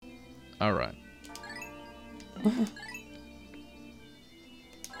Alright.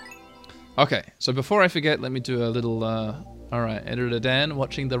 Okay, so before I forget, let me do a little, alright, Editor Dan,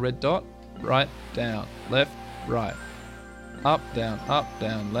 watching the red dot. Right, down, left, right. Up, down,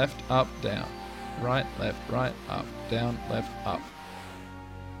 left, up, down. Right, up, down, left, up.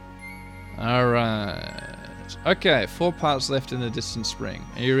 Alright. Okay, 4 parts left in the distant spring.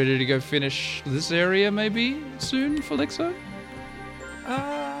 Are you ready to go finish this area maybe soon, Felixo?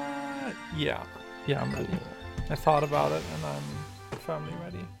 Yeah. Yeah, I'm ready. I thought about it and I'm firmly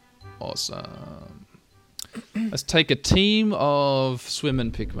ready. Awesome. Let's take a team of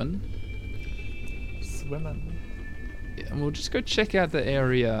swimmin' Pikmin. Swimmin'. Yeah, and we'll just go check out the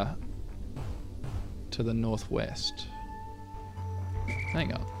area to the northwest.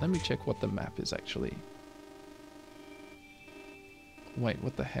 Hang on, let me check what the map is actually. Wait,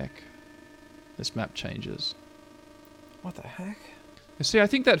 what the heck? This map changes. What the heck? You see, I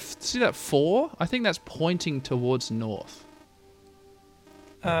think that, see that 4? I think that's pointing towards north.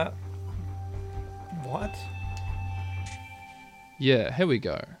 What? Yeah, here we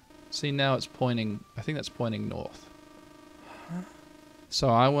go. See, now it's pointing, I think that's pointing north. Huh? So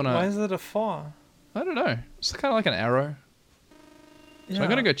I want to... Why is it a 4? I don't know. It's kind of like an arrow. So I'm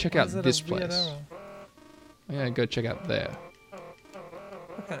going to go check out this place. I'm going to go check out there.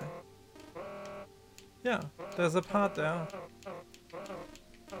 Okay. Yeah, there's a part there.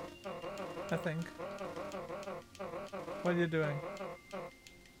 I think. What are you doing?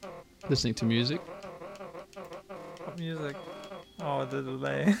 Listening to music. What music? Oh, the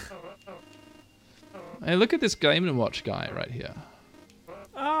delay. Hey, look at this Game & Watch guy right here.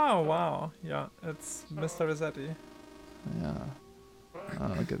 Oh, wow. Yeah, it's Mr. Rossetti. Yeah.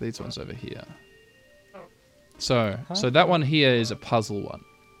 Oh, look at these ones over here. So that one here is a puzzle one.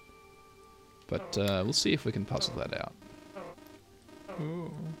 But we'll see if we can puzzle that out.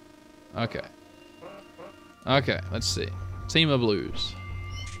 Ooh. Okay. Okay, let's see. Team of Blues.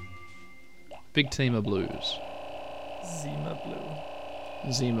 Big team of blues. Zima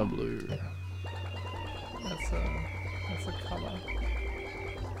blue. Zima blue. That's a color.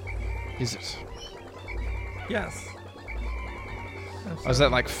 Is it? Yes. Oh, is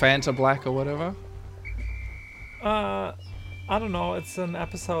that like Fanta Black or whatever? I don't know. It's an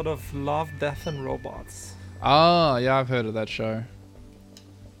episode of Love, Death and Robots. Oh, yeah, I've heard of that show.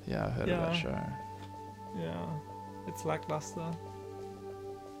 Yeah, I've heard of that show. Yeah, it's lackluster.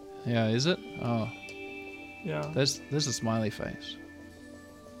 Yeah, is it? Oh. Yeah. There's a smiley face.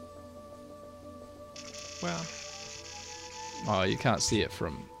 Where? Oh, you can't see it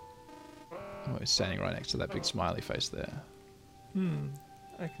from... Oh, he's standing right next to that big smiley face there.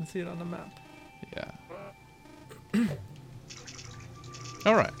 I can see it on the map. Yeah.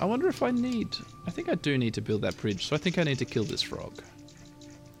 Alright, I wonder if I need... I think I do need to build that bridge, so I think I need to kill this frog.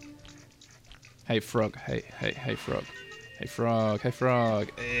 Hey, frog. Hey, frog. Hey, frog. Hey,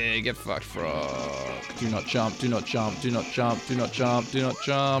 frog. Hey, get fucked, frog. Do not jump. Do not jump. Do not jump. Do not jump. Do not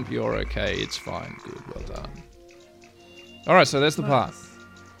jump. You're okay. It's fine. Good. Well done. Alright, so there's the part.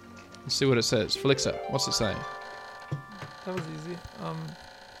 Let's see what it says. Felixo, what's it say? That was easy.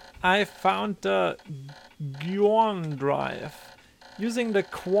 I found the Gluon drive. Using the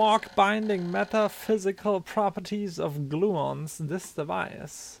quark binding metaphysical properties of gluons, this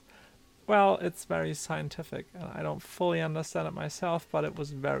device. Well, it's very scientific, and I don't fully understand it myself, but it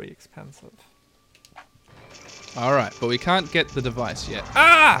was very expensive. Alright, but we can't get the device yet.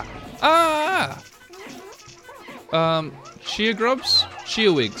 Ah! Ah! Shear grubs?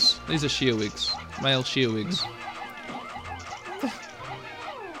 Shearwigs. These are shearwigs. Male shearwigs.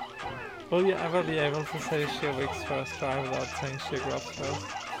 Will you ever be able to say shearwigs first try without saying shear grubs first?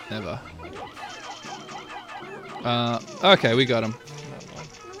 Never. Okay, we got him.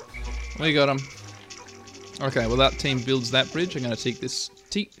 We got him. Okay, well that team builds that bridge. I'm going to take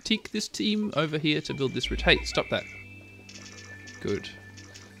this team over here to build this bridge. Hey, stop that. Good.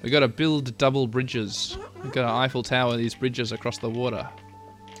 We got to build double bridges. We got to Eiffel Tower these bridges across the water.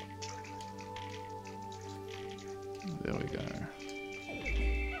 There we go.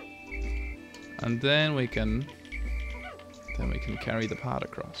 And then we can carry the part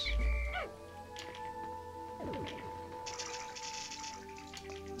across.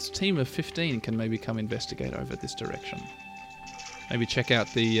 This team of 15 can maybe come investigate over this direction. Maybe check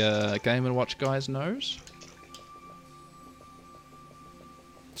out the Game & Watch guy's nose.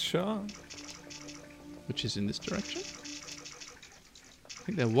 Sure. Which is in this direction. I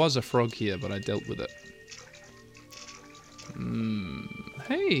think there was a frog here, but I dealt with it.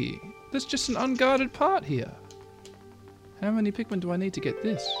 Hey, there's just an unguarded part here. How many Pikmin do I need to get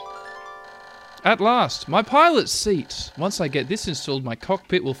this? At last, my pilot's seat. Once I get this installed, my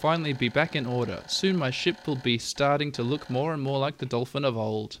cockpit will finally be back in order. Soon my ship will be starting to look more and more like the Dolphin of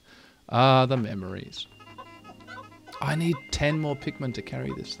old. Ah, the memories. I need 10 more Pikmin to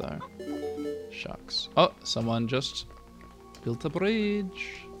carry this, though. Shucks. Oh, someone just built a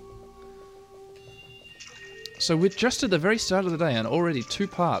bridge. So we're just at the very start of the day and already 2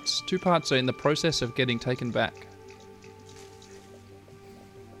 parts. 2 parts are in the process of getting taken back.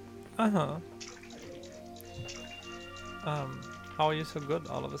 Uh-huh. How are you so good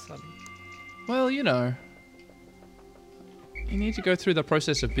all of a sudden? Well, you know. You need to go through the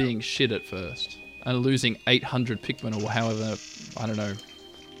process of being shit at first. And losing 800 Pikmin or however, I don't know,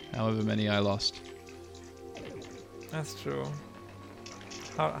 however many I lost. That's true.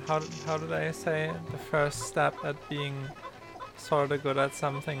 How did I say? The first step at being sort of good at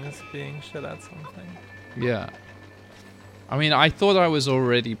something is being shit at something. Yeah. I mean, I thought I was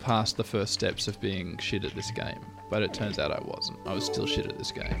already past the first steps of being shit at this game, but it turns out I wasn't. I was still shit at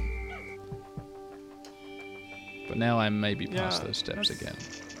this game. But now I'm maybe past those steps again.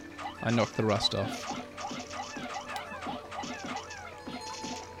 I knocked the rust off.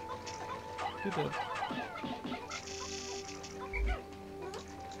 You did.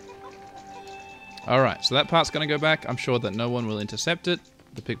 Alright, so that part's going to go back. I'm sure that no one will intercept it.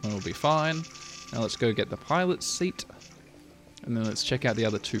 The Pikmin will be fine. Now let's go get the pilot's seat. And then let's check out the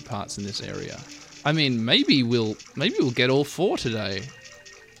other 2 parts in this area. I mean, maybe we'll get all 4 today.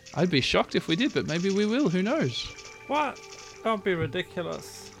 I'd be shocked if we did, but maybe we will. Who knows? What? Don't be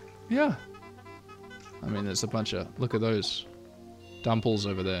ridiculous. Yeah. I mean, there's a bunch of... Look at those dumples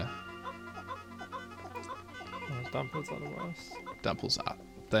over there. Oh, dumples are the worst. Dumples are.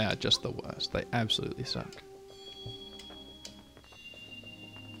 They are just the worst. They absolutely suck.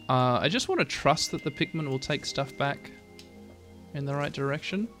 I just want to trust that the Pikmin will take stuff back in the right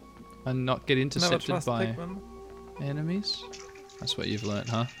direction and not get intercepted by enemies. That's what you've learnt,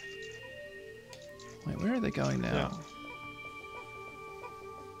 huh? Wait, where are they going now? Yeah.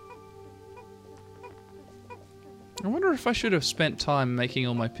 I wonder if I should have spent time making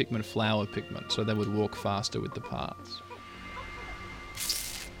all my Pikmin flower Pikmin so they would walk faster with the paths.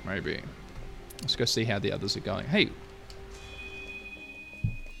 Maybe. Let's go see how the others are going. Hey!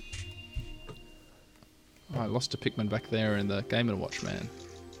 Oh, I lost a Pikmin back there in the Game & Watch, man.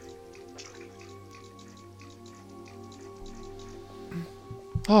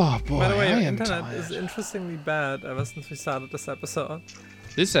 Oh boy, By the way, I your am internet tired. is interestingly bad ever since we started this episode.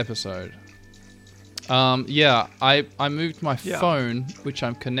 This episode? Yeah, I moved my phone, which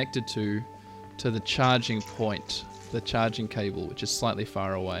I'm connected to the charging point, the charging cable, which is slightly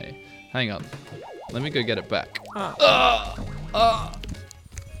far away. Hang on. Let me go get it back.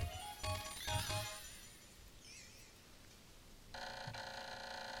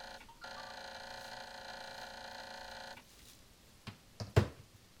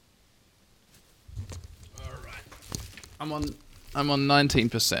 I'm on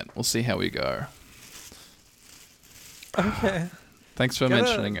 19%. We'll see how we go. Okay. Thanks for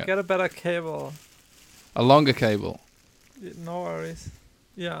mentioning it. Get a better cable. A longer cable. No worries.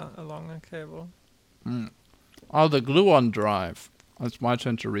 Yeah, a longer cable. Oh, the gluon drive. It's my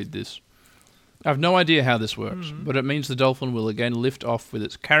turn to read this. I have no idea how this works, but it means the dolphin will again lift off with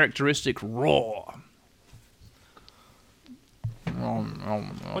its characteristic roar.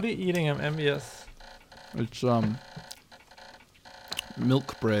 What are you eating? I'm envious. It's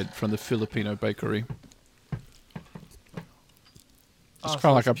milk bread from the Filipino bakery. It's kind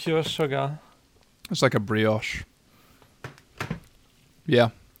of like a pure sugar. It's like a brioche. Yeah,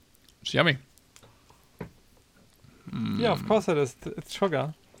 it's yummy. Yeah, of course it is. It's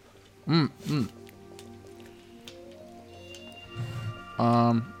sugar. Wait,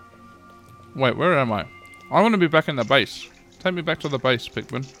 where am I? I want to be back in the base. Take me back to the base,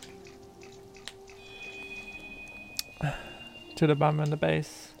 Pikmin. To the bum and the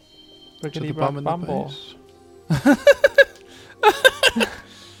base. To the Rickety bum and the bumble. base.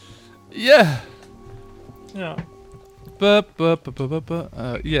 Yeah. Yeah.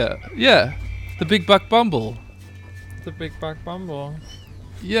 Yeah. The big buck bumble. The big buck bumble.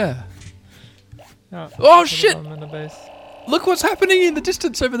 Yeah. Yeah. Oh to shit! the bum and the base. Look what's happening in the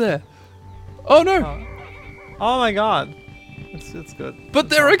distance over there. Oh no! Oh my god. It's good. But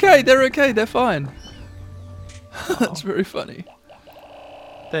they're okay. They're okay. They're fine. That's very funny.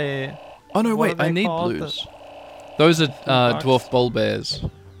 They. Oh no! What Wait, are I they need called? blues. Those are bucks. dwarf bull bears.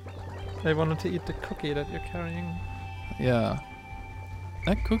 They wanted to eat the cookie that you're carrying. Yeah.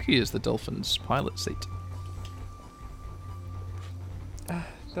 That cookie is the dolphin's pilot seat.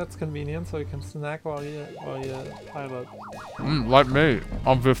 That's convenient, so you can snack while you pilot. Like me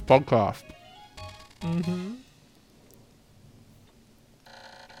on this podcast. Mm-hmm.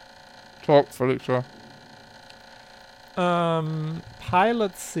 Talk, Felicia.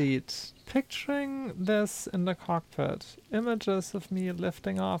 Pilot seat. Picturing this in the cockpit, images of me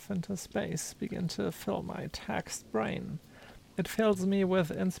lifting off into space begin to fill my taxed brain. It fills me with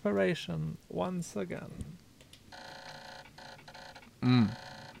inspiration once again.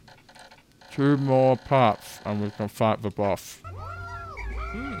 2 more parts and we can fight the boss.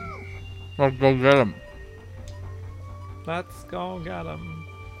 Let's go get him. Let's go get him.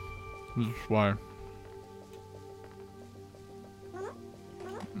 This way.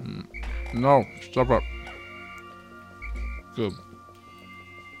 No, stop it. Good.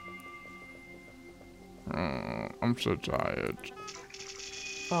 I'm so tired.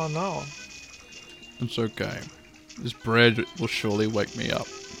 Oh no. It's okay. This bread will surely wake me up.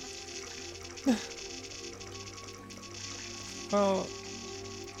 Well,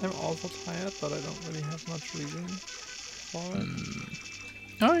 I'm also tired, but I don't really have much reason for it.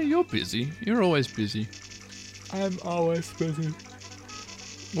 Oh, you're busy. You're always busy. I'm always busy.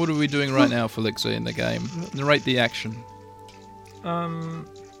 What are we doing right now, Felixa, in the game? Narrate the action. I'm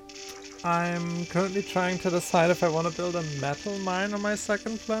currently trying to decide if I want to build a metal mine on my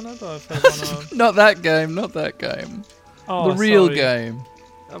second planet, or if I want to... Not that game, not that game. Oh, the real sorry. game.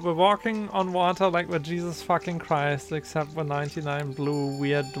 We're walking on water like we're Jesus fucking Christ, except for 99 blue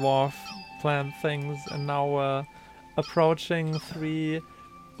weird dwarf plant things, and now we're approaching 3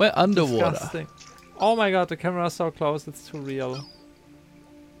 We're underwater. disgusting... Oh my god, the camera's so close, it's too real.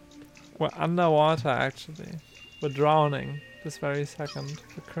 We're underwater, actually. We're drowning this very second.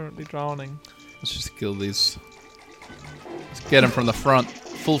 We're currently drowning. Let's just kill these. Let's get them from the front.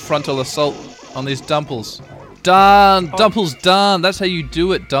 Full frontal assault on these dumples. Done! Oh. Dumples done! That's how you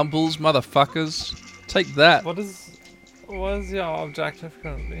do it, dumples, motherfuckers. Take that. What is your objective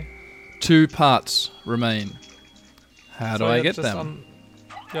currently? 2 parts remain. How do So I you're get just them?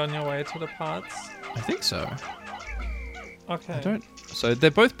 You're on your way to the parts? I think so. Okay. I don't... So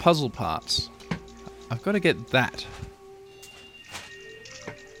they're both puzzle parts. I've got to get that.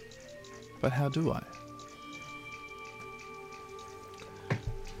 But how do I?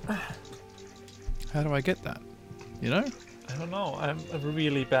 How do I get that? You know? I don't know. I'm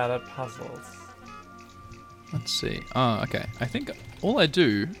really bad at puzzles. Let's see. Ah, okay. I think all I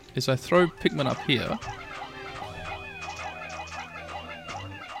do is I throw Pikmin up here.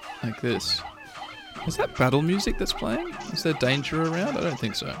 Like this. Is that battle music that's playing? Is there danger around? I don't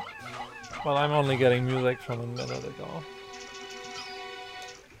think so. Well, I'm only getting music from a minute ago.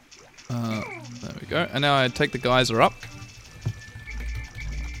 There we go. And now I take the geyser up.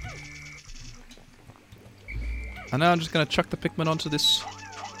 And now I'm just going to chuck the Pikmin onto this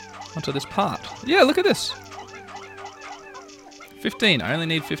part. Yeah, look at this. 15. I only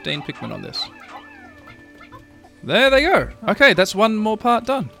need 15 Pikmin on this. There they go. Okay, that's 1 more part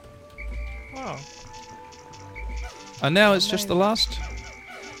done. Wow. And now it's just the last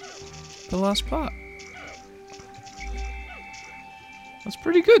part. That's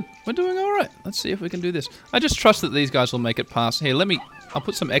pretty good. We're doing all right. Let's see if we can do this. I just trust that these guys will make it past. Here, I'll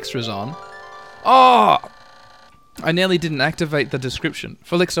put some extras on. Oh! I nearly didn't activate the description.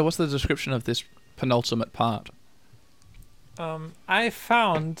 Felixa, what's the description of this penultimate part? I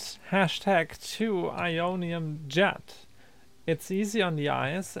found #2 Ionium Jet. It's easy on the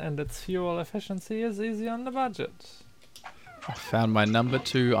eyes, and its fuel efficiency is easy on the budget. I found my number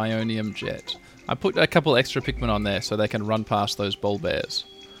 2 Ionium Jet. I put a couple extra Pikmin on there so they can run past those ball bears.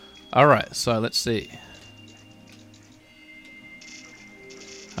 Alright, so let's see.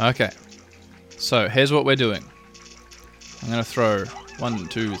 Okay. So, here's what we're doing. I'm going to throw 1,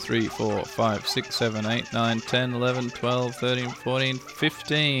 2, 3, 4, 5, 6, 7, 8, 9, 10, 11, 12, 13, 14,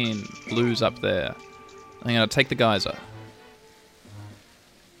 15 blues up there. I'm going to take the geyser.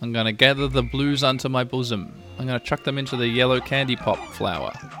 I'm going to gather the blues onto my bosom. I'm going to chuck them into the yellow candy pop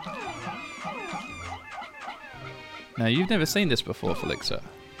flower. Now, you've never seen this before, Felixa.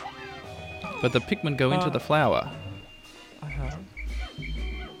 But the Pikmin go into the flower. I have.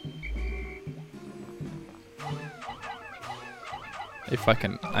 If I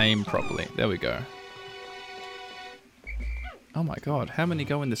can aim properly. There we go. Oh my god, how many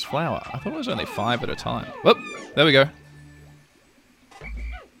go in this flower? I thought it was only 5 at a time. Whoop! There we go.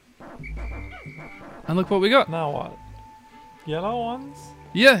 And look what we got. Now what? Yellow ones?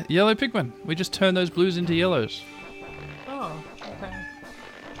 Yeah, yellow Pikmin. We just turn those blues into yellows. Oh, okay.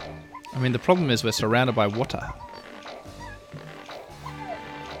 I mean, the problem is we're surrounded by water.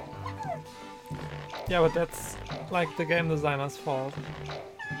 Yeah, but that's like the game designer's fault.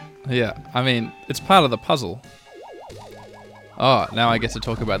 Yeah, I mean, it's part of the puzzle. Oh, now I get to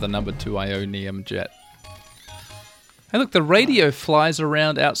talk about the number 2 Ionium jet. Hey, look, the radio flies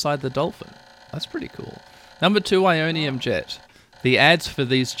around outside the dolphin. That's pretty cool. Number 2 Ionium jet. The ads for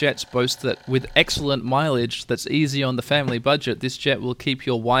these jets boast that with excellent mileage that's easy on the family budget, this jet will keep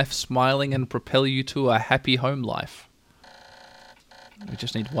your wife smiling and propel you to a happy home life. We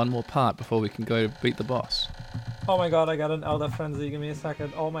just need one more part before we can go beat the boss. Oh my god, I got an Elder Frenzy. Give me a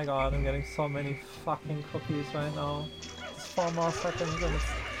second. Oh my god, I'm getting so many fucking cookies right now. Just 4 more seconds and it's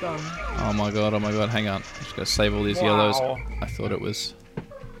done. Oh my god, hang on. I'm just gonna save all these yellows. I thought it was...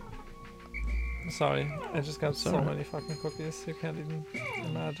 Sorry, I just got so many fucking cookies, you can't even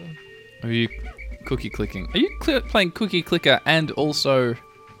imagine. Are you cookie clicking? Are you playing Cookie Clicker and also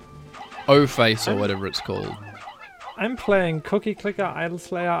O-Face or whatever it's called? I'm playing Cookie Clicker, Idle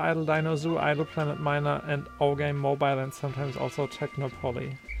Slayer, Idle Dino Zoo, Idle Planet Miner, and O-Game Mobile, and sometimes also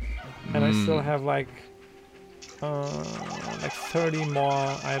Technopoly. And I still have like 30 more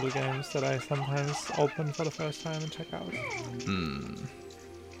idle games that I sometimes open for the first time and check out.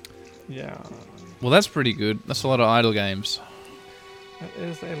 Yeah. Well, that's pretty good. That's a lot of idle games. It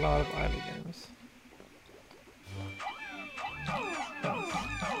is a lot of idle games.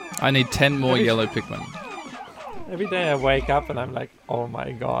 I need 10 more yellow Pikmin. Every day I wake up and I'm like, oh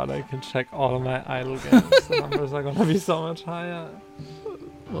my god, I can check all of my idle games. The numbers are gonna be so much higher.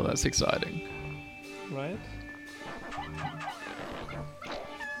 Well, that's exciting. Right?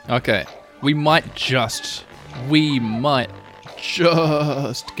 Okay. We might just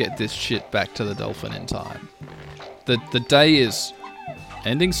get this shit back to the dolphin in time. The day is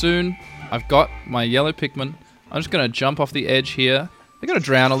ending soon. I've got my yellow Pikmin. I'm just going to jump off the edge here. They're going to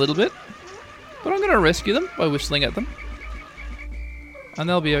drown a little bit, but I'm going to rescue them by whistling at them. And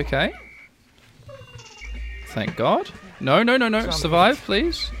they'll be okay. Thank God. No. Survive,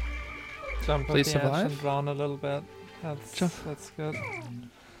 please. Jump please at the survive. edge and drown a little bit. That's good.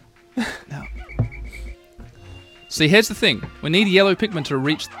 No. See, here's the thing. We need yellow Pikmin to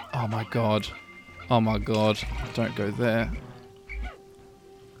reach... Oh my god. Don't go there.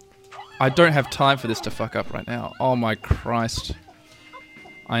 I don't have time for this to fuck up right now. Oh my Christ.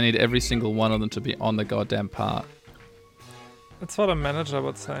 I need every single one of them to be on the goddamn part. That's what a manager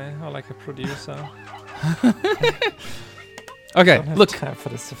would say, or like a producer. Okay, I don't look. have time for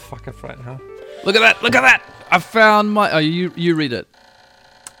this to fuck up right now. Look at that! I found my... Oh, you read it.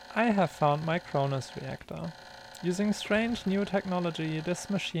 I have found my Cronus reactor. Using strange new technology, this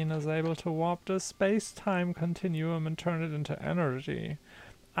machine is able to warp the space-time continuum and turn it into energy.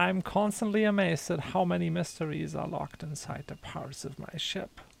 I'm constantly amazed at how many mysteries are locked inside the parts of my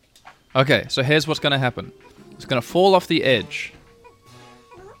ship. Okay, so here's what's going to happen. It's going to fall off the edge.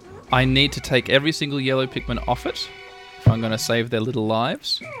 I need to take every single yellow Pikmin off it if I'm going to save their little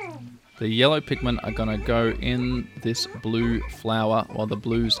lives. The yellow Pikmin are going to go in this blue flower while the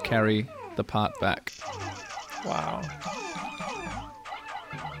blues carry the part back. Wow.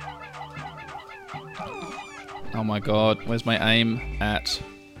 Oh my god, where's my aim at?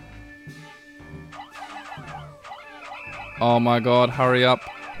 Oh my god, hurry up.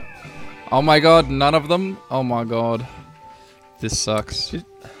 Oh my god, none of them? Oh my god. This sucks. Did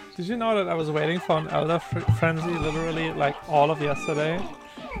you know that I was waiting for an Elder Frenzy literally like all of yesterday?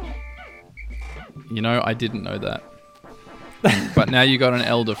 You know, I didn't know that. But now you got an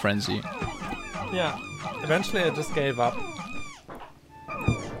Elder Frenzy. Yeah. Eventually I just gave up.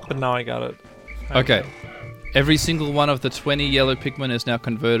 But now I got it. Okay. Every single one of the 20 yellow Pikmin is now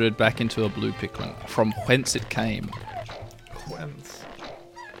converted back into a blue Pikmin, from whence it came. Whence?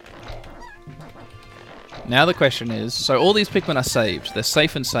 Now the question is, so all these Pikmin are saved. They're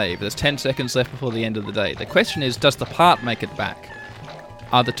safe and saved. There's 10 seconds left before the end of the day. The question is, does the part make it back?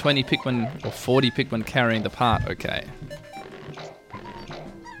 Are the 20 Pikmin or 40 Pikmin carrying the part okay?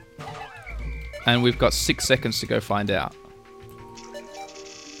 And we've got 6 seconds to go find out.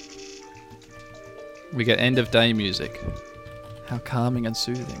 We get end of day music. How calming and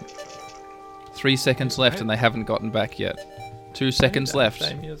soothing. 3 seconds left and they haven't gotten back yet. 2 seconds left.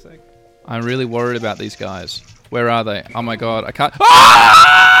 Day music. I'm really worried about these guys. Where are they? Oh my god, I can't...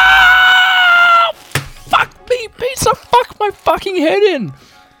 Ah! Fuck me, pizza! Fuck my fucking head in!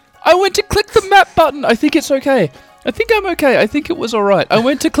 I went to click the map button. I think it's okay. I think I'm okay. I think it was alright. I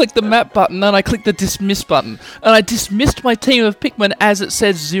went to click the map button and I clicked the dismiss button. And I dismissed my team of Pikmin as it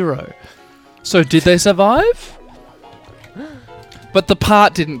says 0. So did they survive? But the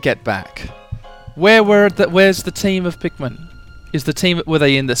part didn't get back. Where's the team of Pikmin? Were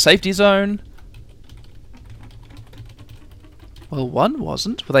they in the safety zone? Well, one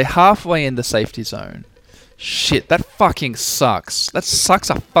wasn't. Were they halfway in the safety zone? Shit, that fucking sucks. That sucks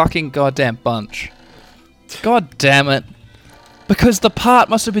a fucking goddamn bunch. God damn it. Because the part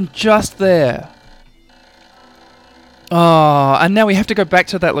must have been just there. Oh, and now we have to go back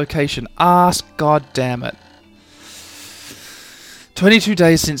to that location. Ask God damn it. 22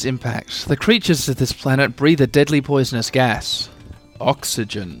 days since impact. The creatures of this planet breathe a deadly poisonous gas.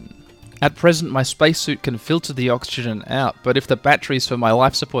 Oxygen. At present, my spacesuit can filter the oxygen out, but if the batteries for my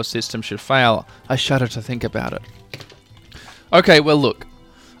life support system should fail, I shudder to think about it. Okay, well look.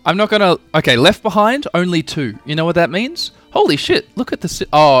 I'm not gonna... Okay, left behind, only 2. You know what that means? Holy shit, look at the...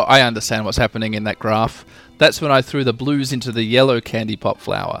 Oh, I understand what's happening in that graph. That's when I threw the blues into the yellow candy pop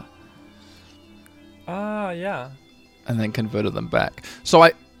flower. Ah, yeah. And then converted them back. So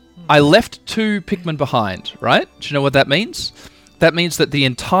I left 2 Pikmin behind, right? Do you know what that means? That means that the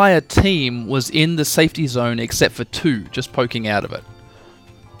entire team was in the safety zone except for 2 just poking out of it.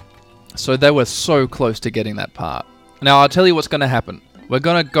 So they were so close to getting that part. Now I'll tell you what's going to happen. We're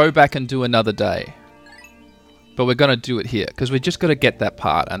going to go back and do another day. But we're going to do it here because we just got to get that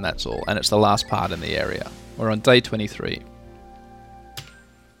part and that's all. And it's the last part in the area. We're on day 23.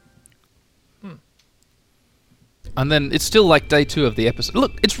 And then it's still like day 2 of the episode.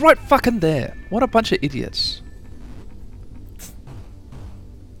 Look, it's right fucking there. What a bunch of idiots.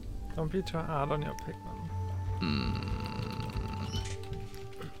 Don't be too hard on your Pikmin.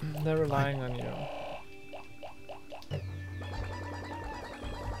 They're relying on you.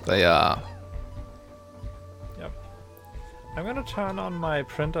 They are. Yep. I'm gonna turn on my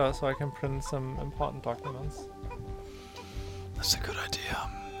printer so I can print some important documents. That's a good idea.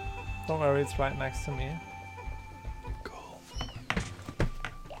 Don't worry, it's right next to me. Cool.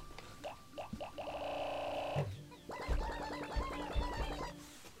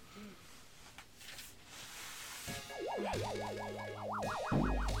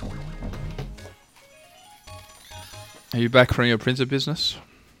 Are you back from your printer business?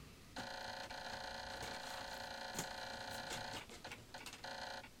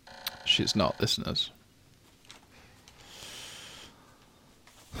 She's not, listeners.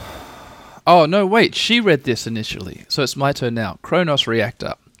 Oh, no, wait. She read this initially. So it's my turn now. Kronos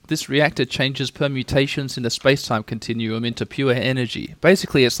reactor. This reactor changes permutations in the space-time continuum into pure energy.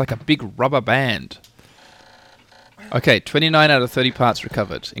 Basically, it's like a big rubber band. Okay, 29 out of 30 parts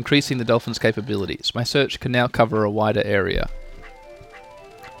recovered, increasing the dolphin's capabilities. My search can now cover a wider area.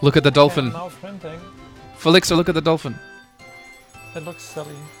 Look at the dolphin. Okay, I'm now printing. Felixa, look at the dolphin. It looks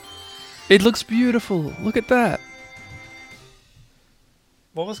silly. It looks beautiful. Look at that.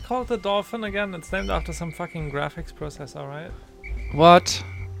 What was called the dolphin again? It's named after some fucking graphics processor, right? What?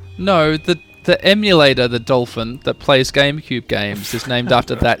 No, the emulator, the dolphin, that plays GameCube games is named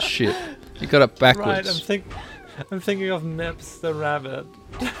after that shit. You got it backwards. Right, I'm thinking of Nips the rabbit.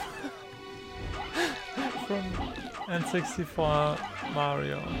 From N64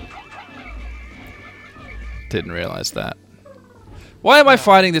 Mario. Didn't realize that. Why am I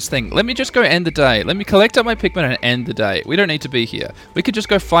fighting this thing? Let me just go end the day. Let me collect up my Pikmin and end the day. We don't need to be here. We could just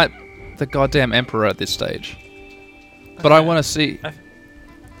go fight the goddamn Emperor at this stage. But okay. I want to see...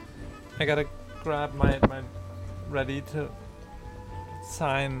 I gotta grab my ready to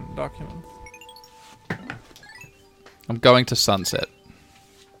sign documents. I'm going to Sunset.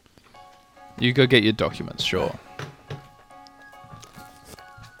 You go get your documents, sure.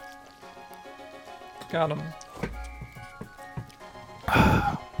 Got him.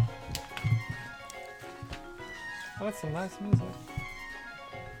 Oh, that's some nice music.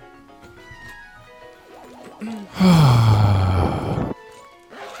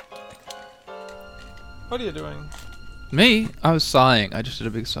 What are you doing? Me? I was sighing. I just did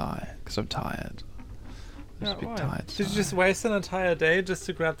a big sigh because I'm tired. Yeah, why? Tired did you just waste an entire day just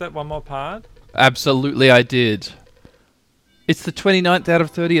to grab that one more part? Absolutely I did. It's the 29th out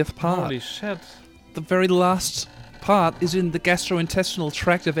of 30th part. Holy shit. The very last part is in the gastrointestinal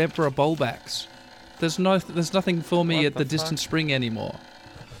tract of Emperor Bulbax. There's nothing for me at the distant spring anymore.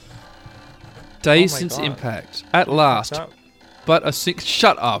 Days since impact. At last. But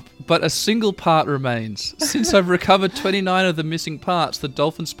shut up. But a single part remains. Since I've recovered 29 of the missing parts, the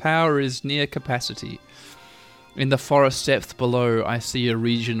dolphin's power is near capacity. In the forest depth below, I see a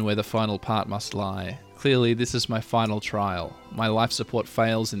region where the final part must lie. Clearly, this is my final trial. My life support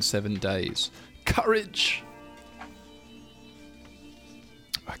fails in 7 days. Courage!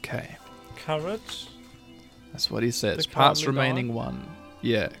 Okay. Courage? That's what he says. Parts remaining dog? 1.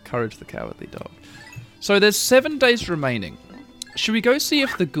 Yeah, Courage the Cowardly Dog. So there's 7 days remaining. Should we go see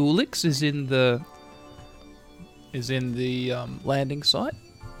if the Ghoulix is in the landing site?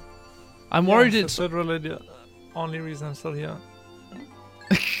 I'm worried it's literally the only reason I'm still here.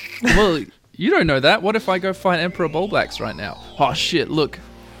 Well, you don't know that. What if I go find Emperor Bulbax right now? Oh shit! Look.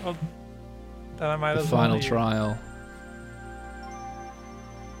 Well, then I might the as well final trial.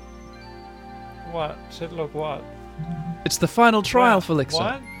 What? Shit, look what? It's the final trial Where? for Elixir.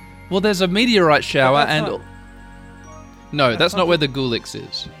 What? Well, there's a meteorite shower that's and... not- No, that's not not where the- the Gulix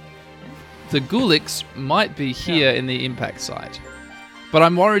is. The Gulix might be here in the impact site. But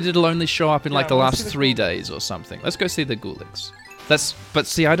I'm worried it'll only show up in like the I wanna last see the 3 Gulix. days or something. Let's go see the Gulix. But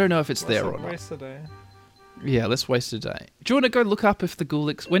see, I don't know if it's there or not. Waste a day. Yeah, let's waste a day. Do you want to go look up if the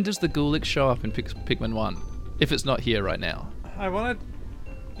Gulix... When does the Gulix show up in Pikmin 1? If it's not here right now. I wanted.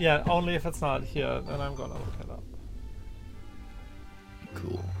 Yeah, only if it's not here, then I'm gonna look it up.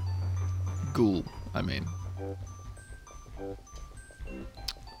 Cool. Ghoul, I mean.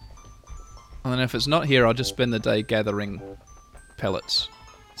 And then if it's not here, I'll just spend the day gathering pellets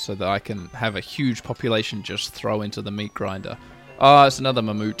so that I can have a huge population just throw into the meat grinder. Ah, it's another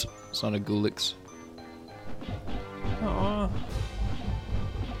mammoth. It's not a Gulix. Oh.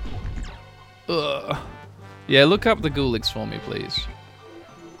 Ugh. Yeah, look up the Gulix for me, please.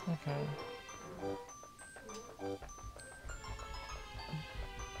 Okay.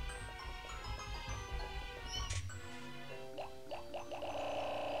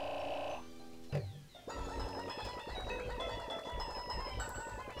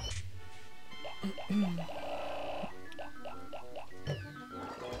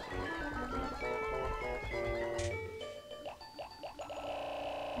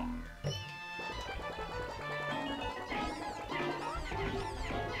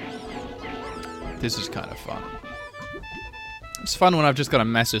 This is kind of fun. It's fun when I've just got a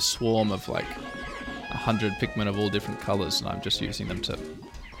massive swarm of like 100 Pikmin of all different colors and I'm just using them to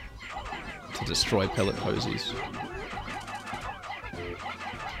destroy pellet posies.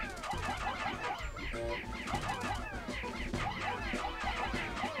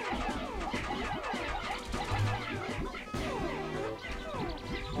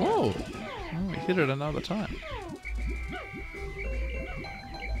 Whoa! Oh, we hit it another time.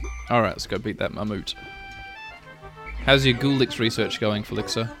 Alright, let's go beat that mammoth. How's your Gulix research going,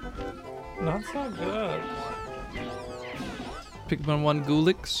 Felixer? Not so good. Pikmin 1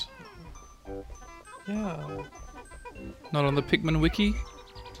 Gulix? Yeah. Not on the Pikmin wiki?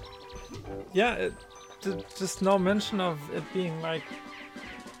 Yeah, just no mention of it being like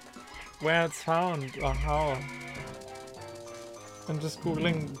where it's found or how. I'm just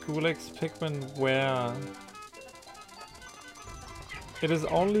googling Gulix Pikmin where. It is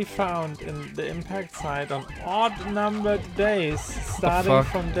only found in the impact site on odd numbered days starting fuck?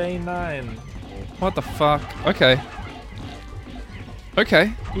 from day 9. What the fuck? Okay.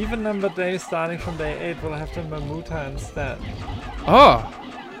 Okay. Even numbered days starting from day 8 will have the Mamuta instead. Oh!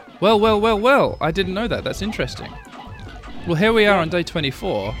 Well. I didn't know that. That's interesting. Well, here we are on day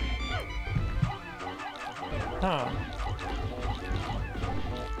 24. Huh.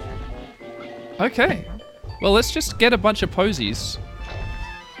 Okay. Well, let's just get a bunch of posies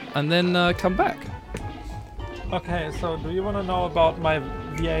and then come back. Okay, so do you want to know about my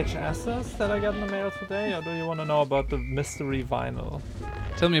VHSs that I got in the mail today, or do you want to know about the mystery vinyl?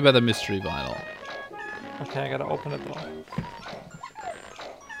 Tell me about the mystery vinyl. Okay, I gotta open it though.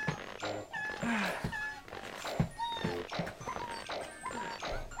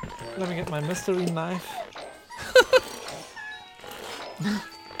 Let me get my mystery knife.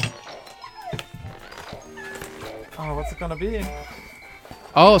 Oh, what's it gonna be?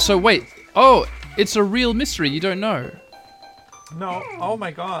 Oh, so wait. Oh, it's a real mystery. You don't know. No. Oh my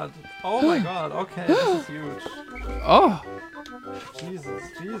god. Oh my god. Okay, this is huge. Oh. Jesus.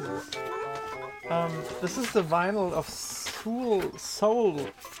 This is the vinyl of Soulless.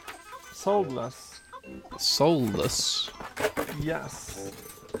 Soulless. Yes.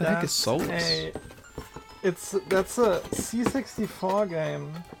 The heck is Soulless? That's a C64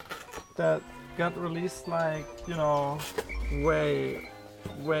 game that got released like, you know, way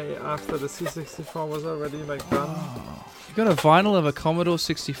after the C64 was already like done. You got a vinyl of a Commodore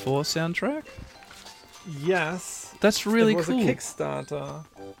 64 soundtrack? Yes. That's really it was cool. a Kickstarter.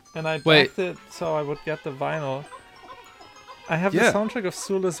 And I Wait. backed it so I would get the vinyl. I have the soundtrack of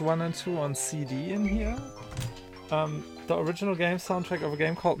Soulless 1 and 2 on CD in here. The original game soundtrack of a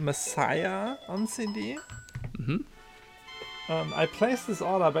game called Messiah on CD. Mm-hmm. I placed this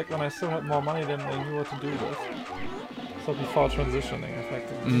order back when I still had more money than I knew what to do with. So before transitioning,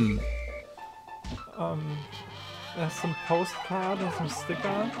 effectively. There's some postcard and some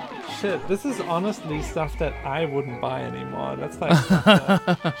sticker. Shit, this is honestly stuff that I wouldn't buy anymore. That's like stuff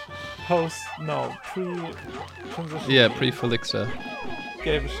that pre-transition. Yeah, pre-Felixer.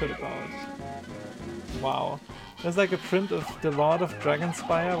 Gave a shit about. Wow. There's like a print of the Lord of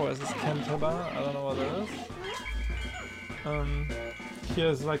Dragonspire, where is this Kentaba? I don't know what it is.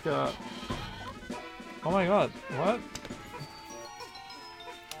 Here's like a... Oh my god, what?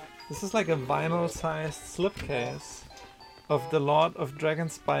 This is like a vinyl-sized slipcase of The Lord of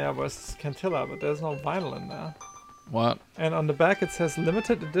Dragonspire vs. Cantilla, but there's no vinyl in there. What? And on the back it says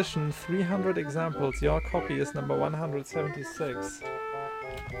limited edition, 300 examples. Your copy is number 176.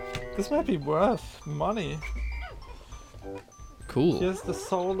 This might be worth money. Cool. Here's the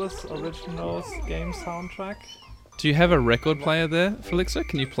Soulless Originals game soundtrack. Do you have a record player there, Felixa?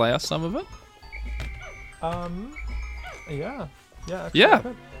 Can you play us some of it? Yeah. Yeah. Actually Yeah. I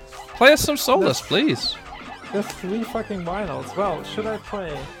could. Play us some Soulless, please. There's 3 fucking vinyls. Well, should I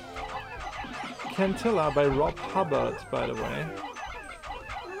play Cantilla by Rob Hubbard, by the way?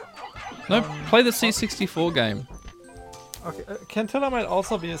 No, play the C64 game. Okay, Cantilla might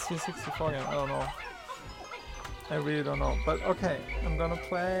also be a C64 game. I don't know. I really don't know. But okay, I'm gonna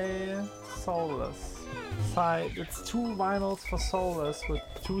play Soulless. It's 2 vinyls for Soulless with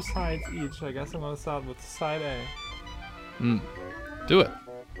 2 sides each. I guess I'm gonna start with side A. Do it.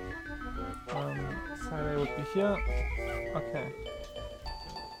 Side A would be here. Okay.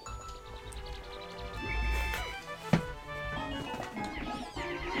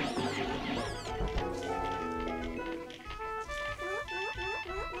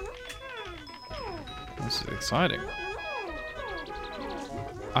 This is exciting.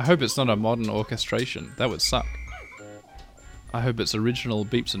 I hope it's not a modern orchestration. That would suck. I hope it's original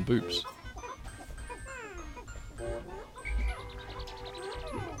beeps and boops.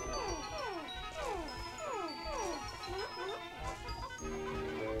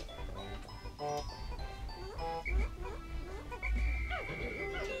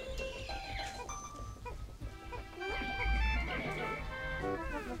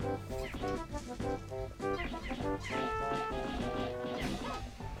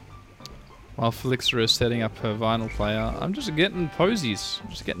 While Felixa is setting up her vinyl player, I'm just getting posies. I'm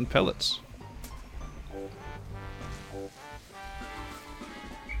just getting pellets.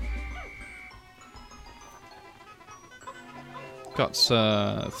 Got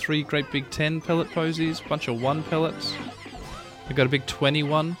 3 great big 10 pellet posies, bunch of 1 pellets. I got a big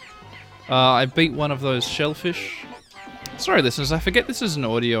 21. I beat one of those shellfish. Sorry listeners, I forget this is an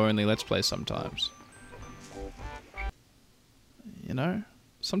audio only Let's Play sometimes. You know?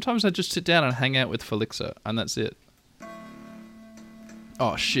 Sometimes I just sit down and hang out with Felixa, and that's it.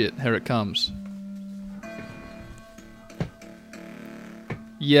 Oh shit, here it comes.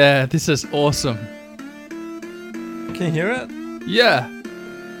 Yeah, this is awesome. Can you hear it? Yeah,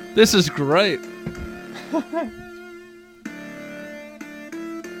 this is great.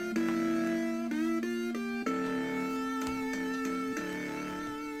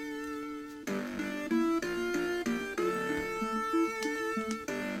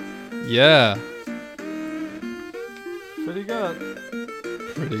 Yeah. Pretty good.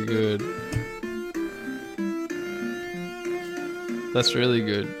 Pretty good. That's really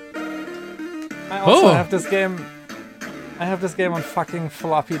good. I also have this game. I have this game on fucking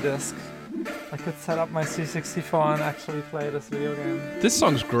floppy disk. I could set up my C64 and actually play this video game. This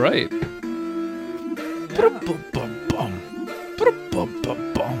song's great. Yeah.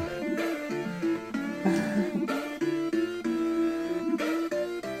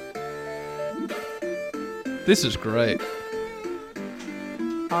 This is great.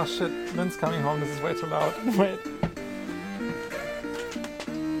 Oh shit, Lynn's coming home. This is way too loud. Wait.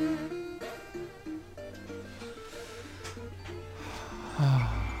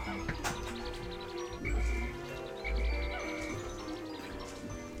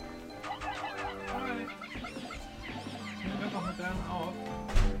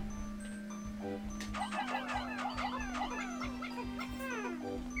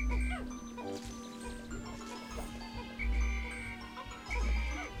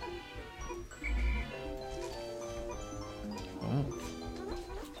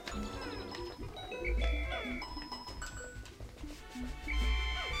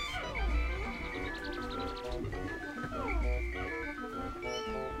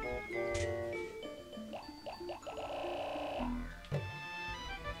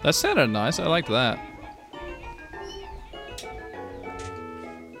 That sounded nice. I like that.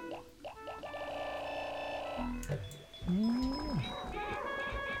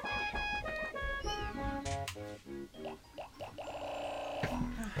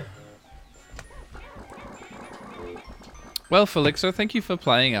 Well, Felixa, thank you for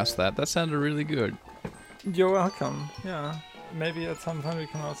playing us that. That sounded really good. You're welcome. Yeah. Maybe at some point we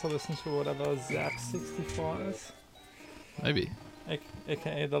can also listen to whatever Zap 64 is. Maybe.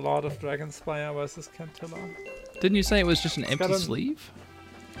 AKA The Lord of Dragonspire vs. Cantilla. Didn't you say it was just an empty got a- sleeve?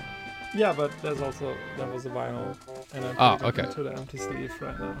 Yeah, but there was a vinyl, and I'm Ah, putting it okay. into the empty sleeve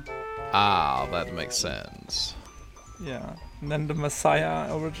right now. Ah, that makes sense. Yeah. And then the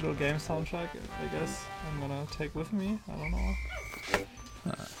Messiah original game soundtrack, I guess I'm gonna take with me. I don't know.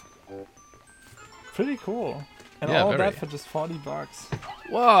 Pretty cool. And Yeah, all very. that for just $40.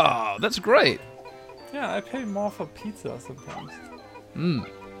 Wow, that's great. Yeah, I pay more for pizza sometimes.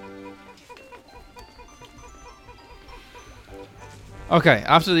 Okay,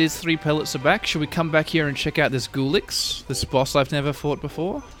 after these 3 pellets are back, should we come back here and check out this Ghoulix, this boss I've never fought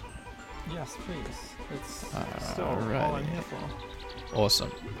before? Yes, please. It's still all I'm here for.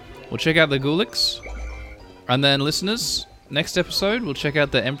 Awesome. We'll check out the Ghoulix, and then listeners, next episode we'll check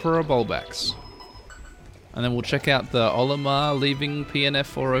out the Emperor Bulbax. And then we'll check out the Olimar leaving PNF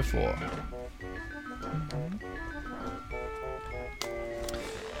 404.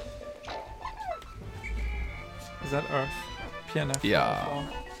 Is that Earth? PNF? Yeah.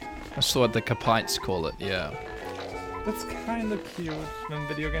 404. That's what the Kapites call it, yeah. That's kind of cute when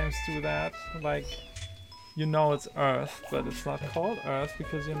video games do that. Like, you know it's Earth, but it's not called Earth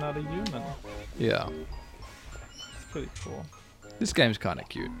because you're not a human. Yeah. It's pretty cool. This game's kind of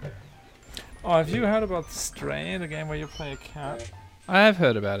cute. Oh, have you heard about Stray, the game where you play a cat? I have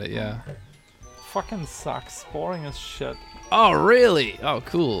heard about it, yeah. Fucking sucks. Boring as shit. Oh, really? Oh,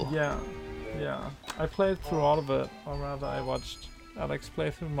 cool. Yeah. Yeah. I played through all of it, or rather I watched Alex play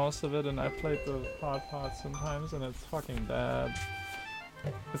through most of it, and I played the hard parts sometimes, and it's fucking bad.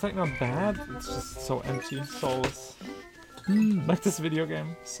 It's like not bad, it's just so empty, soulless. Like this video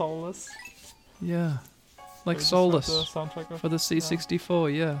game, soulless. Yeah. Like They just have Soulless the soundtrack of- for the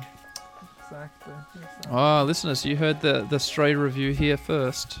C64, yeah. Exactly. Oh, listeners, you heard the Stray review here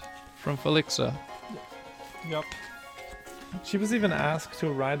first from Felixa. Yep. She was even asked to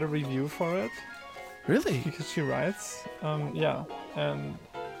write a review for it Really? because she writes. Yeah, and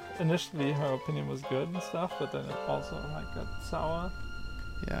initially her opinion was good and stuff, but then it also like got sour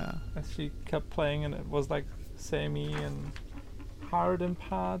Yeah. as she kept playing, and it was like samey and hard in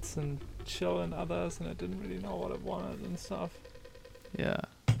parts and chill in others, and I didn't really know what it wanted and stuff. Yeah.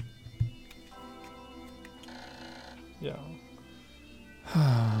 Yeah.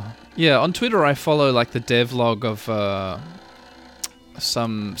 Yeah, on Twitter I follow like the devlog of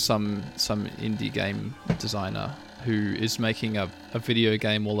some indie game designer who is making a video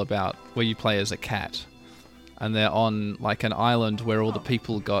game all about where you play as a cat, and they're on like an island where all the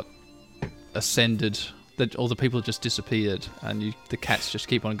people got ascended, that all the people just disappeared, and the cats just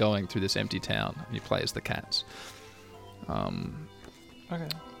keep on going through this empty town, and you play as the cats. Okay.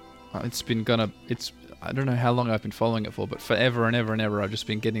 I don't know how long I've been following it for, but forever and ever and ever I've just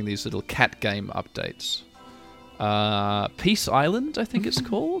been getting these little cat game updates. Peace Island, I think it's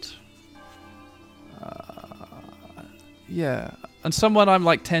called. Yeah. And someone I'm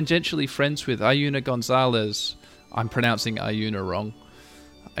like tangentially friends with, Ayuna Gonzalez. I'm pronouncing Ayuna wrong.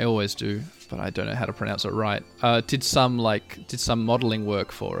 I always do, but I don't know how to pronounce it right. Did some modeling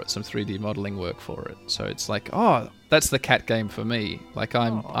work for it, some 3D modeling work for it. So it's like, oh, that's the cat game for me. Like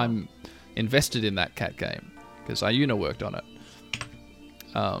I'm invested in that cat game because Ayuna worked on it.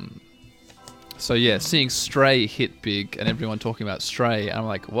 So yeah, seeing Stray hit big and everyone talking about Stray, I'm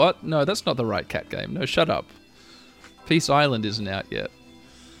like, what? No, that's not the right cat game. No, shut up. Peace Island isn't out yet,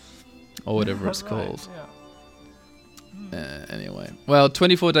 or whatever it's called. Yeah. Anyway, well,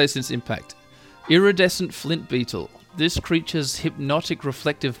 24 days since impact. Iridescent flint beetle. This creature's hypnotic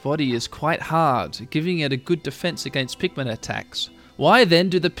reflective body is quite hard, giving it a good defense against Pikmin attacks. Why then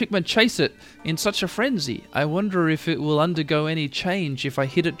do the Pikmin chase it in such a frenzy? I wonder if it will undergo any change if I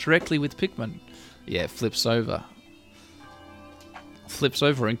hit it directly with Pikmin. Yeah, it flips over. Flips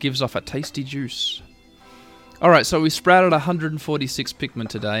over and gives off a tasty juice. Alright, so we sprouted 146 Pikmin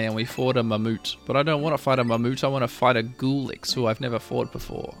today and we fought a Mammut. But I don't want to fight a Mammut, I want to fight a Ghoulix who I've never fought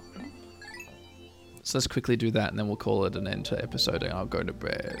before. So let's quickly do that and then we'll call it an end to episode and I'll go to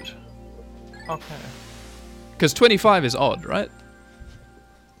bed. Okay. Because 25 is odd, right?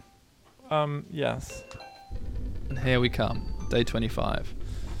 Yes. And here we come. Day 25.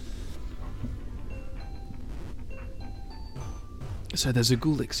 So there's a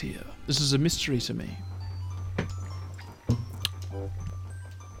Ghoulix here. This is a mystery to me.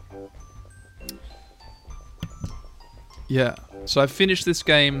 Yeah, so I've finished this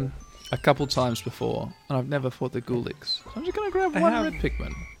game a couple times before, and I've never fought the Ghoulix. So I'm just gonna grab one red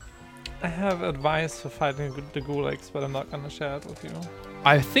Pikmin. I have advice for fighting the Ghoulix, but I'm not gonna share it with you.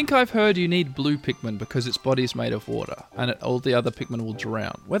 I think I've heard you need blue Pikmin because its body's made of water, and all the other Pikmin will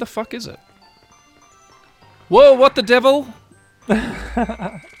drown. Where the fuck is it? Whoa, what the devil?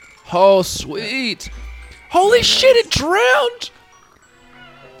 Oh, sweet. Holy shit, it drowned!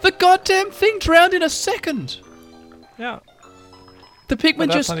 The goddamn thing drowned in a second. Yeah. The Pikmin But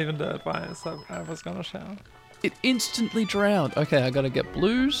that's just... not even the advice I was gonna share. It instantly drowned. Okay, I gotta get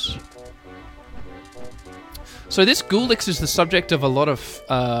blues. So this Gulix is the subject of a lot of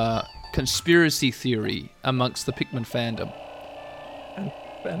conspiracy theory amongst the Pikmin fandom.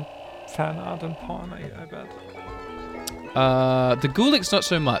 And fan art and porn, I bet. The Gulix not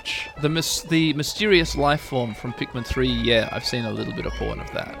so much. The mysterious life form from Pikmin 3, yeah, I've seen a little bit of porn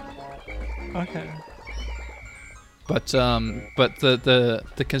of that. Okay. But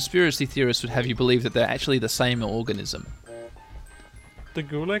the conspiracy theorists would have you believe that they're actually the same organism. The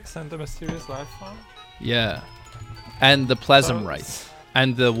Gulix and the mysterious life form? Yeah. And the plasm wraith.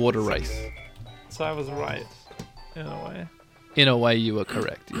 And the water wraith. So I was right, in a way. In a way you were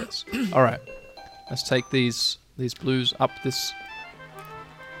correct, yes. Alright. Let's take these blues up this.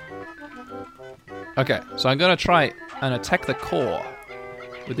 Okay, so I'm gonna try and attack the core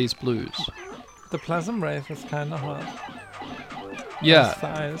with these blues. The plasm wraith is kinda hot. Yeah. Nice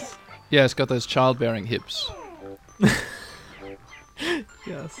thighs. Yeah, it's got those childbearing hips.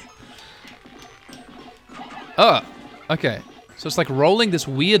 Yes. Oh, okay. So it's like rolling this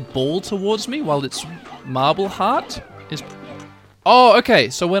weird ball towards me while its marble heart is. Oh, okay.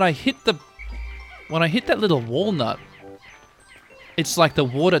 So when I hit that little walnut, it's like the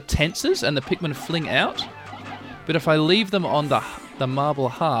water tenses and the Pikmin fling out. But if I leave them on the marble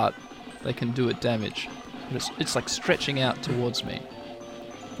heart, they can do it damage. But it's like stretching out towards me.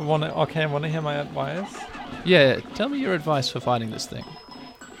 Wanna hear my advice? Yeah, tell me your advice for fighting this thing.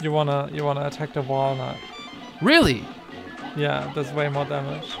 You wanna attack the walnut. Really? Yeah, does way more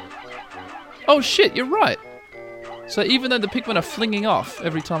damage. Oh shit, you're right. So even though the Pikmin are flinging off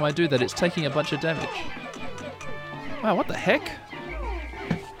every time I do that, it's taking a bunch of damage. Wow, what the heck?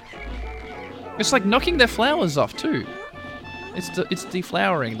 It's like knocking their flowers off too. It's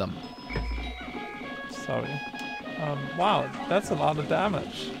deflowering them. Sorry. Wow, that's a lot of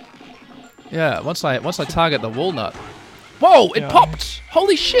damage. Yeah, once I target the walnut. Whoa, it Yeah. popped!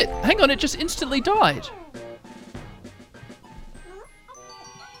 Holy shit! Hang on, it just instantly died.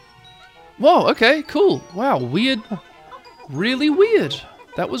 Whoa, okay, cool. Wow, weird. Really weird.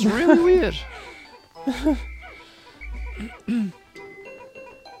 That was really weird.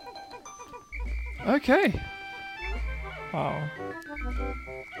 Okay. Wow.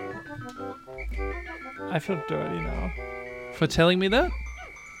 I feel dirty now. For telling me that?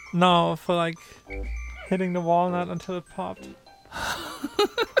 No, for like hitting the walnut until it popped.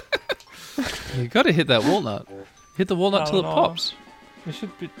 You gotta hit that walnut. Hit the walnut I till it don't know. pops. You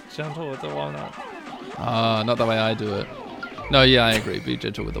should be gentle with the walnut. Not the way I do it. No, yeah, I agree. Be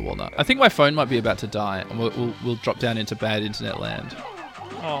gentle with the walnut. I think my phone might be about to die, and we'll drop down into bad internet land.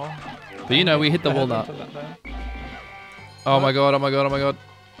 Oh. But you know, we hit the I had walnut. internet there. Oh my god! Oh my god! Oh my god!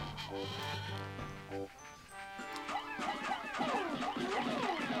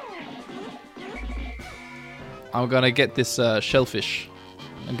 I'm gonna get this shellfish.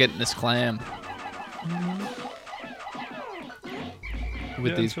 I'm getting this clam.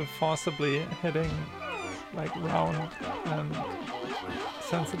 With You're these. into forcibly hitting like round and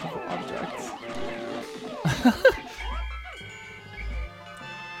sensitive objects.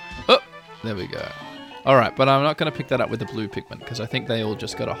 Oh, there we go. All right, but I'm not gonna pick that up with the blue Pikmin because I think they all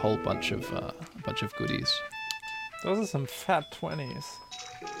just got a whole bunch of goodies. Those are some fat 20s.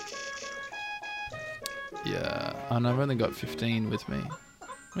 Yeah, and I've only got 15 with me.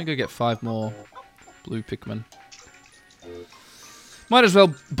 Let me go get 5 more blue Pikmin. Might as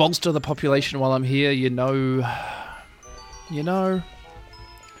well bolster the population while I'm here, you know. You know.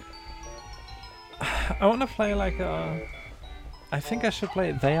 I want to play like a... I think I should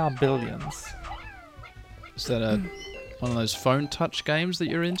play They Are Billions. Is that one of those phone touch games that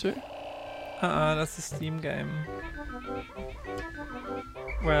you're into? That's a Steam game.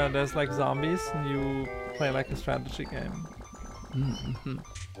 Where there's like zombies and you play like a strategy game. Mm-hmm.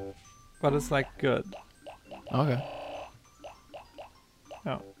 But it's like good. Okay.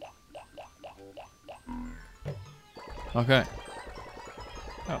 Yeah. Okay.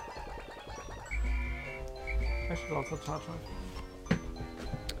 Oh. I should also charge my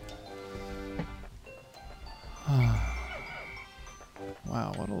phone.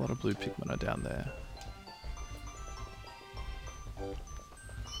 Wow, what a lot of blue Pikmin are down there.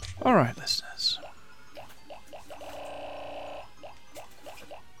 Alright, listeners.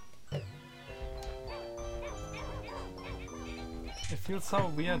 It feels so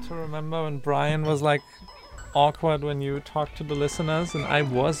weird to remember when Brian was like awkward when you talked to the listeners, and I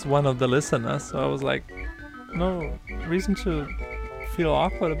was one of the listeners, so I was like, no reason to feel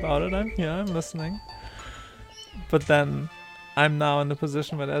awkward about it. I'm here, I'm listening. But then I'm now in the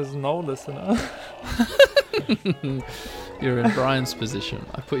position where there's no listener. You're in Brian's position.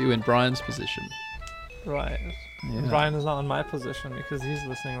 I put you in Brian's position. Right. Yeah. Brian is not in my position because he's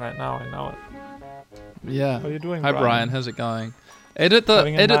listening right now. I know it. Yeah. What are you doing, Hi, Brian. How's it going? Edit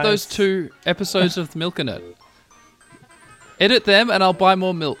those nice- 2 episodes of Milking It. Edit them, and I'll buy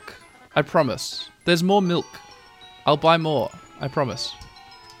more milk. I promise. There's more milk. I'll buy more. I promise.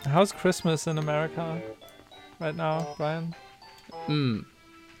 How's Christmas in America right now, Brian?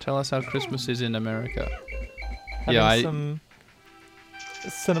 Tell us how Christmas is in America. Having some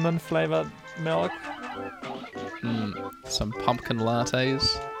cinnamon flavored milk, Some pumpkin lattes.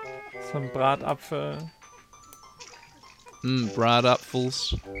 some Bratapfel.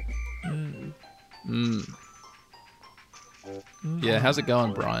 Bratapfels. Yeah, how's it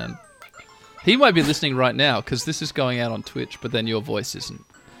going, Brian? He might be listening right now because this is going out on Twitch, but then your voice isn't.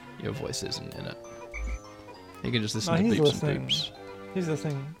 Your voice isn't in it. You can just listen to he's beeps listening. and boops. He's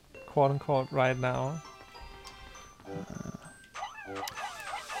listening, quote unquote, right now.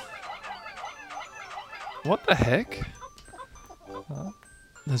 What the heck? Huh?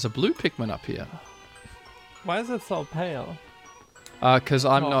 There's a blue Pikmin up here. Why is it so pale? Because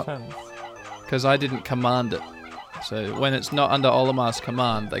I'm No not. offense. Because I didn't command it. So when it's not under Olimar's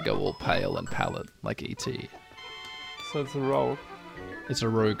command, they go all pale and pallid, like E.T. So it's a rogue. It's a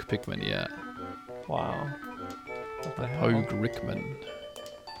rogue Pikmin, yeah. Wow. What the hell? Rogue Rickman.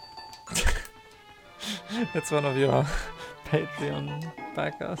 It's one of your Patreon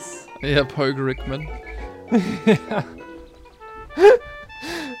backers. Yeah, Pogue Rickman.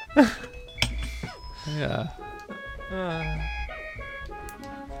 Yeah.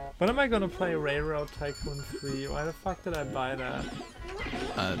 When am I gonna play Railroad Tycoon 3? Why the fuck did I buy that?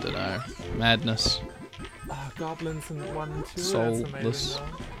 I don't know. Madness. Oh, Goblins in 1 and 2? Soulless. That's amazing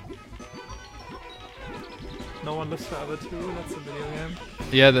though. No One Lives Forever 2? That's a video game.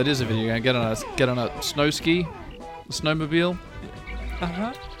 Yeah, that is a video game. Get on a snow ski, a snowmobile.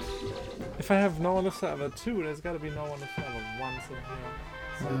 Uh-huh. If I have No One Lives Forever 2, there's gotta be No One Lives Forever 1 in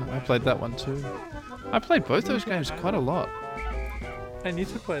here. I played that one too. I played both those games quite a lot. I need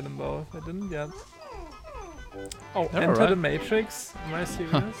to play them both. I didn't yet. Oh, They're Enter alright. the Matrix? Am I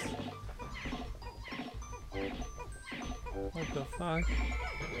serious? What the fuck?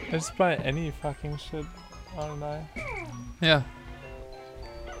 I just buy any fucking shit, aren't I? Yeah.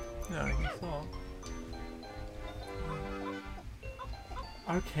 Yeah, I guess so.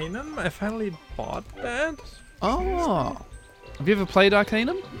 Arcanum? I finally bought that? Oh. Have you ever played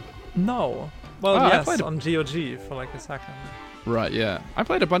Arcanum? No. Well, I yes, played on GOG for like a second. Right, yeah. I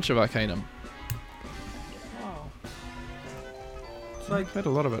played a bunch of Arcanum. Wow. It's I like, played a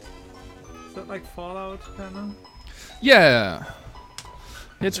lot of it. is that like Fallout kinda? Yeah.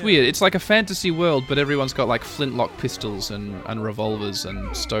 It's Yeah. weird. It's like a fantasy world, but everyone's got like flintlock pistols and revolvers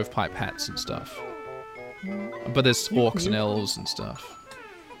and stovepipe hats and stuff. But there's orcs and elves and stuff.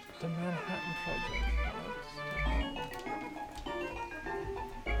 The Manhattan Project.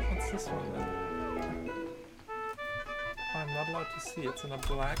 What's this one then? I'm not allowed to see. It's in a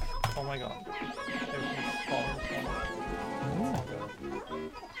black. Oh my god. Everything's falling apart. That's not good.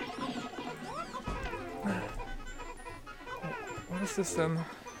 What is this then?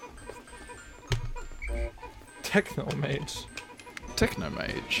 Techno Mage.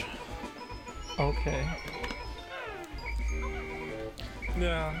 Technomage. Okay.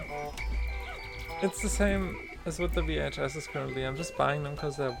 Yeah. It's the same as with the VHSs currently. I'm just buying them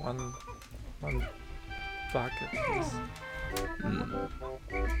because they're one bucket piece.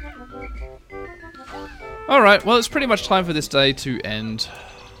 Alright, well it's pretty much time for this day to end.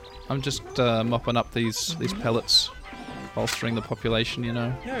 I'm just mopping up these pellets. Bolstering the population, you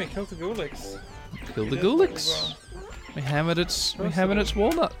know. Yeah, we killed the Gulix. Kill the did Gulix. We hammered its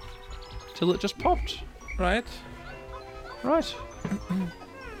walnut. Till it just popped. Right? Right.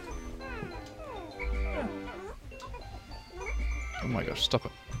 Oh my gosh, stop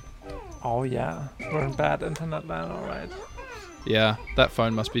it. Oh yeah. We're in bad internet land, alright. Yeah, that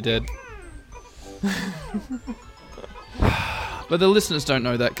phone must be dead. But the listeners don't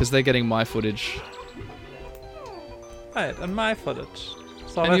know that because they're getting my footage. Right, and my footage.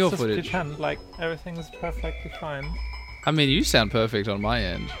 So And let's your just footage. pretend like everything is perfectly fine. I mean, you sound perfect on my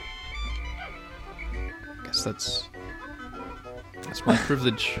end. Guess that's my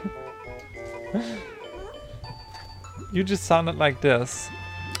privilege. You just sounded like this.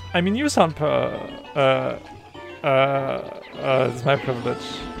 I mean, you sound it's my privilege.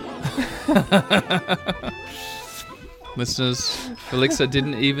 Listeners, Felixa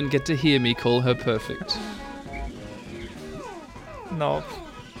didn't even get to hear me call her perfect. No,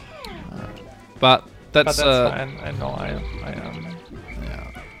 But but that's that's fine. I know I am.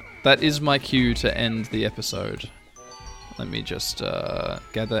 yeah. That is my cue to end the episode. Let me just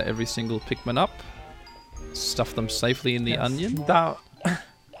gather every single Pikmin up. stuff them safely in the Yes, onion. That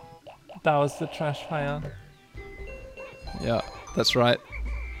was the trash fire. Yeah, that's right.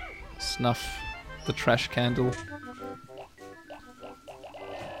 Snuff the trash candle.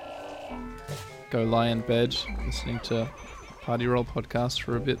 Go lie in bed, listening to Party Roll podcast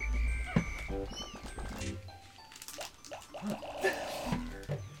for a bit.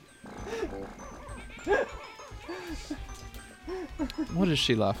 What is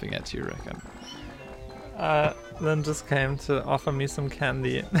she laughing at, do you reckon? Lynn just came to offer me some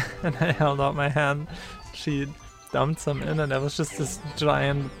candy, and I held out my hand. She dumped some in, and there was just this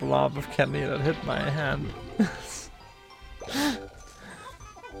giant blob of candy that hit my hand.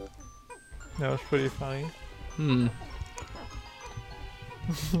 That was pretty funny.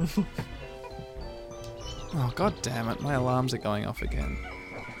 Oh, god damn it, my alarms are going off again.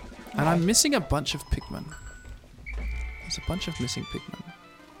 And I'm missing a bunch of Pikmin. There's a bunch of missing Pikmin.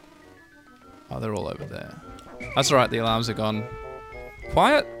 Oh, they're all over there. That's alright, the alarms are gone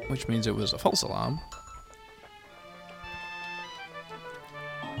quiet, which means it was a false alarm.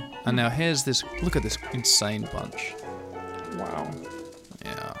 And now here's this, look at this insane bunch. Wow.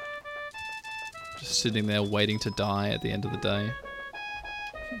 Yeah. Just sitting there waiting to die at the end of the day.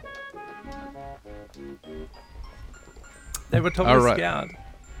 They were totally Alright. scared.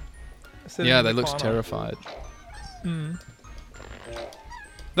 Sitting Yeah, in they the looked corner. terrified. Mm.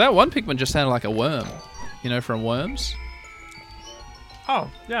 That one Pikmin just sounded like a worm. You know, from Worms?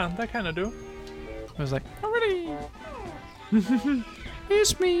 Oh, yeah, they kind of do. It was like, already.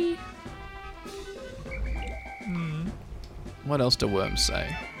 It's me. Mm. What else do worms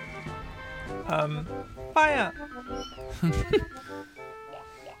say? Fire!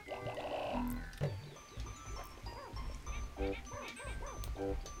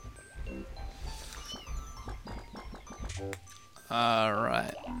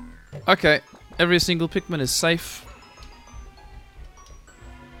 Alright. Okay, every single Pikmin is safe.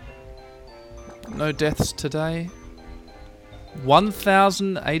 No deaths today.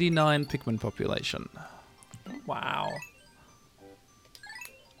 1,089 Pikmin population. Wow.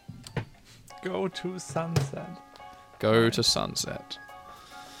 Go to sunset. Go to sunset.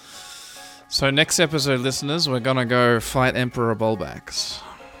 So next episode, listeners, we're gonna go fight Emperor Bulbax.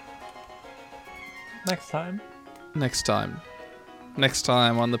 Next time. Next time. Next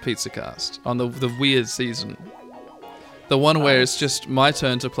time on the Pizza Cast. On the weird season. The one where it's just my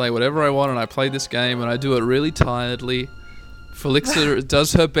turn to play whatever I want and I play this game and I do it really tiredly. Felixa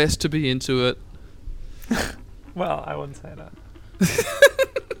does her best to be into it. Well, I wouldn't say that.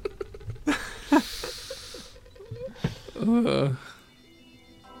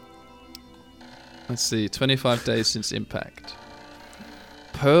 Let's see, 25 days since impact.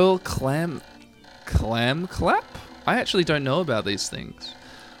 Pearl clam clap? I actually don't know about these things.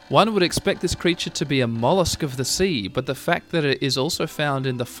 One would expect this creature to be a mollusk of the sea, but the fact that it is also found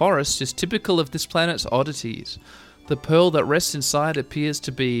in the forest is typical of this planet's oddities. The pearl that rests inside appears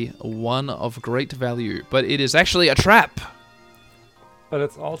to be one of great value, but it is actually a trap! But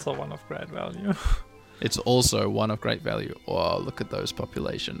it's also one of great value. It's also one of great value. Oh, look at those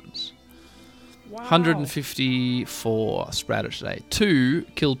populations. Wow. 154 sprouted today. 2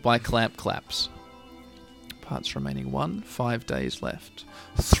 killed by clamp claps. Parts remaining 1. 5 days left.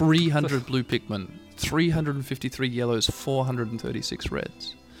 300 blue Pikmin. 353 yellows. 436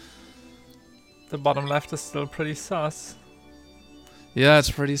 reds. The bottom left is still pretty sus. Yeah,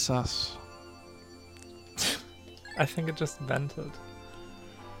 it's pretty sus. I think it just vented.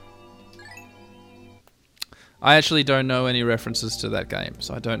 I actually don't know any references to that game,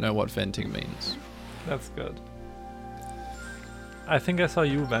 so I don't know what venting means. That's good. I think I saw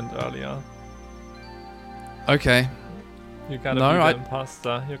you vent earlier. Okay. You gotta No, be the I-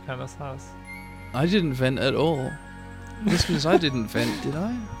 imposter. You're kinda sus. I didn't vent at all. Listeners, I didn't vent, did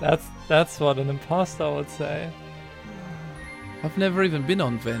I? That's what an imposter would say. I've never even been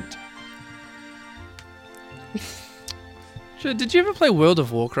on vent. Sure, did you ever play World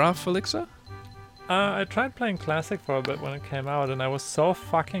of Warcraft, Felixa? I tried playing Classic for a bit when it came out, and I was so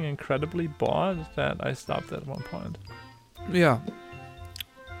fucking incredibly bored that I stopped at one point. Yeah.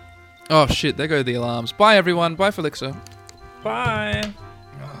 Oh shit, there go the alarms. Bye everyone, bye Felixa. Bye!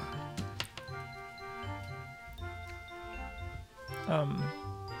 So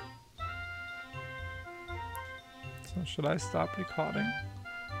should I stop recording?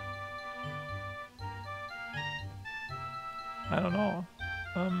 I don't know.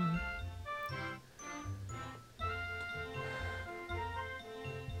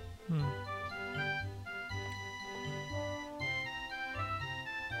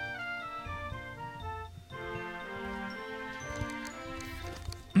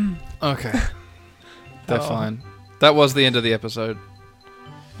 Okay. They're Oh. fine. That was the end of the episode.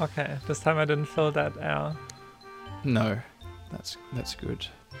 Okay, this time I didn't fill that air. No, that's good.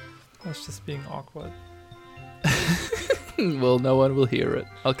 I was just being awkward. Well, no one will hear it.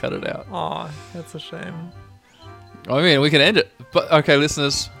 I'll cut it out. Aw, that's a shame. I mean, we can end it. But okay,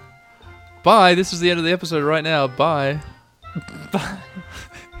 listeners. Bye. This is the end of the episode right now. Bye. Bye.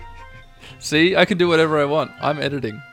 See, I can do whatever I want. I'm editing.